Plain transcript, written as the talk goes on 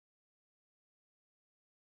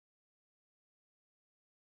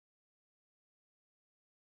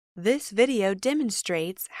This video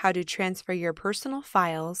demonstrates how to transfer your personal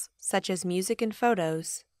files, such as music and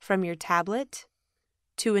photos, from your tablet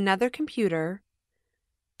to another computer,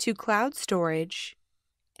 to cloud storage,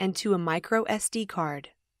 and to a micro SD card.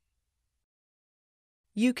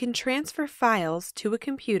 You can transfer files to a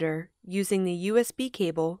computer using the USB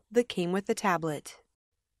cable that came with the tablet.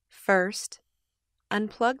 First,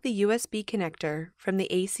 unplug the USB connector from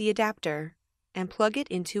the AC adapter and plug it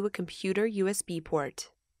into a computer USB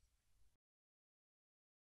port.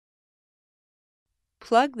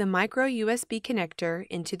 Plug the micro USB connector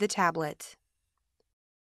into the tablet.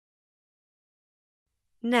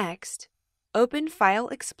 Next, open File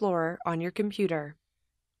Explorer on your computer.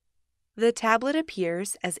 The tablet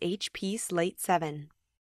appears as HP Slate 7.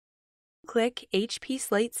 Click HP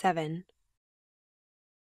Slate 7.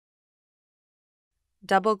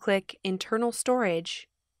 Double-click Internal Storage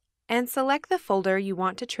and select the folder you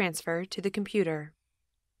want to transfer to the computer.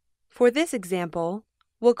 For this example,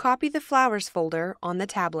 we'll copy the Flowers folder on the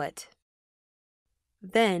tablet.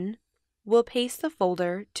 Then, we'll paste the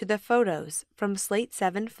folder to the Photos from Slate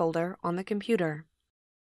 7 folder on the computer.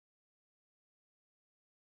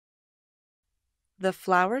 The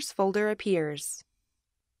Flowers folder appears.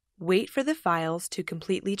 Wait for the files to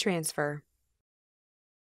completely transfer.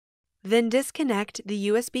 Then disconnect the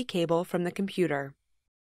USB cable from the computer.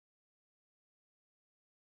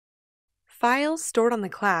 Files stored on the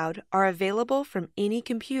cloud are available from any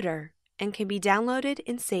computer and can be downloaded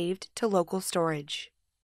and saved to local storage.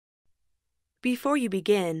 Before you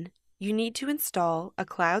begin, you need to install a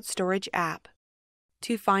cloud storage app.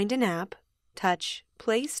 To find an app, touch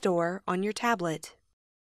Play Store on your tablet.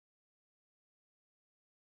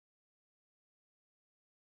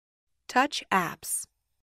 Touch Apps.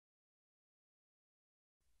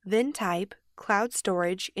 Then type Cloud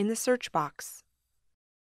Storage in the search box.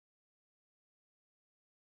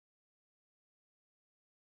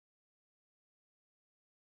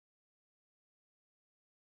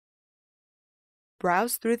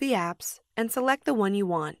 Browse through the apps and select the one you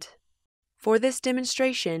want. For this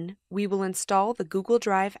demonstration, we will install the Google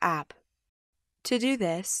Drive app. To do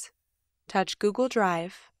this, touch Google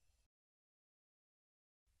Drive,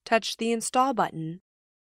 touch the Install button,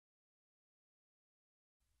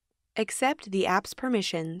 accept the app's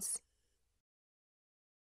permissions,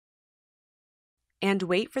 and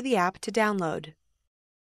wait for the app to download.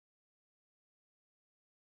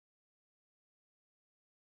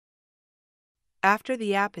 After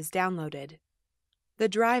the app is downloaded, the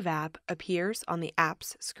Drive app appears on the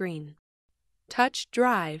app's screen. Touch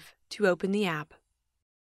Drive to open the app.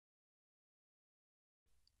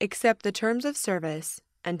 Accept the terms of service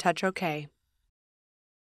and touch OK.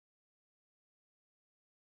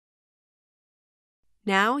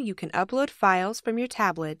 Now you can upload files from your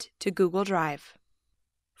tablet to Google Drive.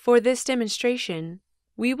 For this demonstration,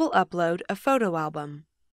 we will upload a photo album.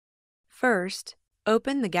 First,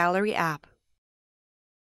 open the Gallery app.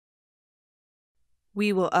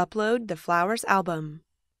 We will upload the Flowers album.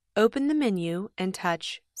 Open the menu and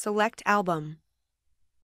touch Select Album.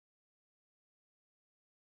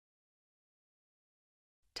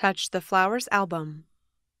 Touch the Flowers album.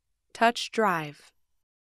 Touch Drive.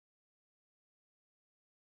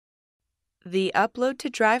 The Upload to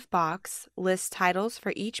Drive box lists titles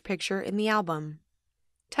for each picture in the album.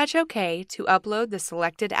 Touch OK to upload the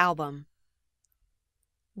selected album.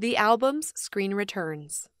 The album's screen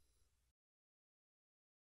returns.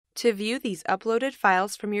 To view these uploaded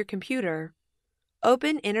files from your computer,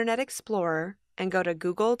 open Internet Explorer and go to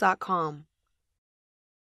google.com.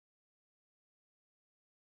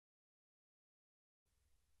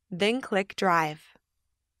 Then click Drive.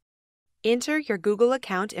 Enter your Google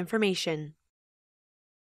account information.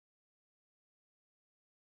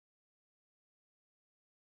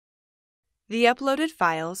 The uploaded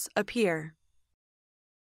files appear.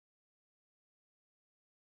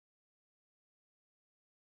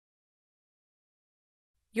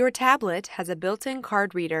 Your tablet has a built-in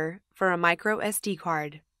card reader for a micro SD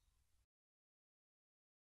card.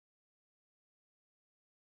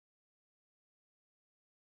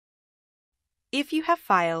 If you have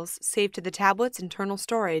files saved to the tablet's internal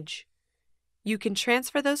storage, you can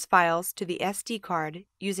transfer those files to the SD card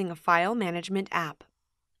using a file management app.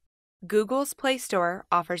 Google's Play Store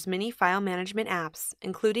offers many file management apps,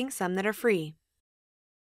 including some that are free.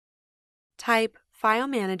 Type File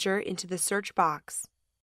Manager into the search box.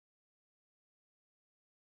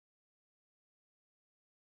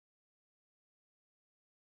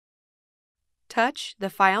 Touch the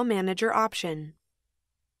File Manager option.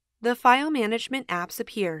 The file management apps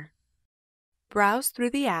appear. Browse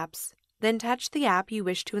through the apps, then touch the app you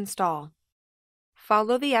wish to install.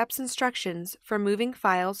 Follow the app's instructions for moving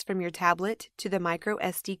files from your tablet to the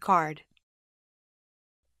microSD card.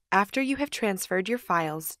 After you have transferred your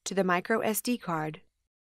files to the microSD card,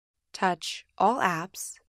 touch All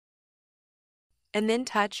Apps, and then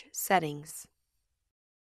touch Settings.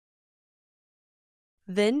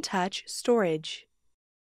 Then touch Storage,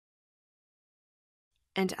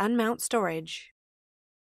 and unmount storage,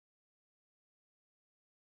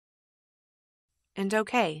 and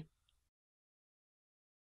OK.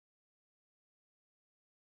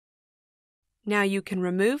 Now you can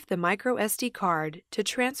remove the microSD card to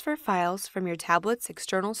transfer files from your tablet's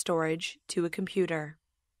external storage to a computer.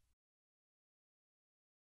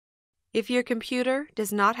 If your computer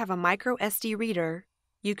does not have a microSD reader,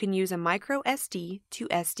 you can use a microSD to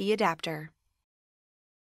SD adapter.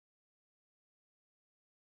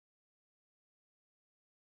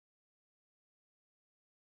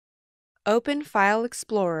 Open File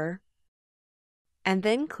Explorer and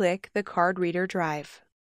then click the card reader drive.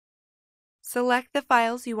 Select the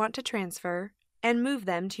files you want to transfer and move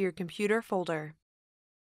them to your computer folder.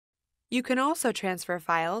 You can also transfer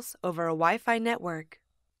files over a Wi-Fi network,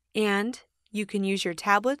 and you can use your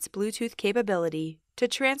tablet's Bluetooth capability to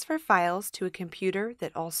transfer files to a computer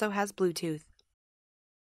that also has Bluetooth.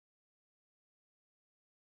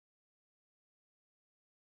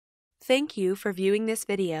 Thank you for viewing this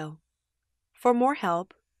video. For more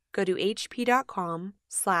help, go to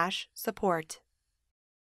hp.com/support.